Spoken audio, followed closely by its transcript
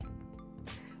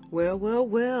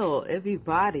Well,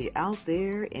 everybody out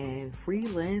there in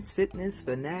Freelance Fitness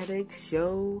Fanatic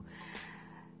Show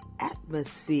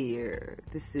atmosphere.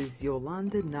 This is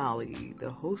Yolanda Nolly, the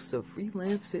host of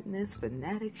Freelance Fitness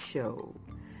Fanatic Show.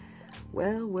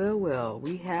 Well,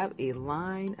 we have a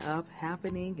lineup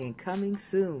happening and coming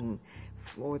soon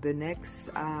for the next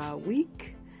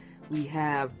week. We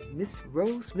have Miss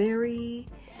Rosemary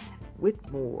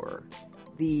Whitmore,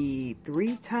 the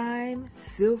 3-time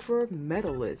silver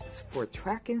medalist for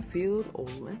track and field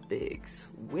Olympics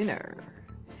winner.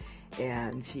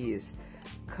 And she is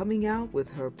coming out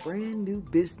with her brand new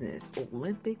business,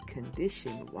 Olympic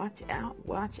Condition. Watch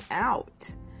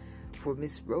out for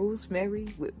Miss Rosemary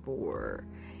Whitmore.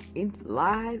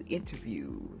 Live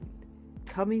interview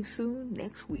coming soon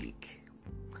next week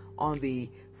on the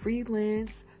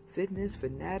Freelance Fitness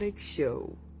Fanatic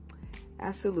Show.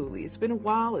 Absolutely. It's been a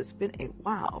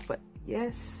while, but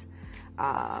yes,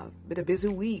 been a busy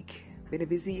week, been a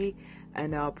busy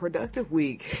and productive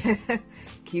week.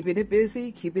 Keeping it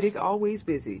busy, keeping it always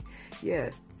busy.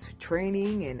 Yes,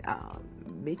 training and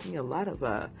making a lot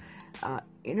of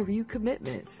interview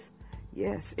commitments.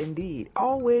 Yes, indeed.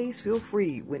 Always feel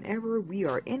free whenever we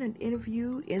are in an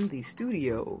interview in the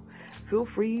studio. Feel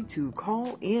free to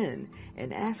call in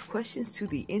and ask questions to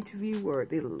the interviewer.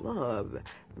 They love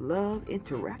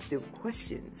interactive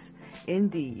questions.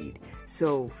 Indeed.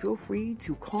 So feel free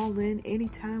to call in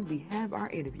anytime we have our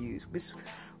interviews. Miss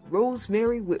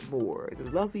Rosemary Whitmore, the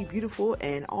lovely, beautiful,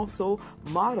 and also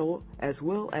model as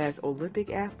well as Olympic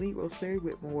athlete Rosemary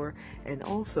Whitmore, and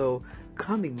also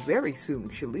coming very soon,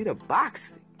 Shalita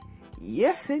Boxing.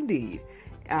 Yes, indeed.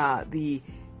 The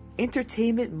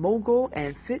entertainment mogul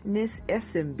and fitness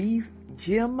SMB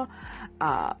gym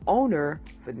owner,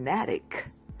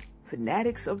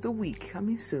 Fanatics of the Week,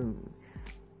 coming soon.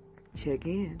 Check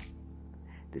in.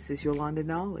 This is Yolanda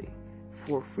Nolly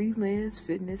for Freelance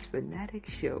Fitness Fanatic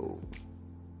Show.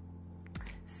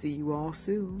 See you all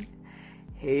soon.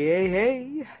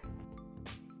 Hey.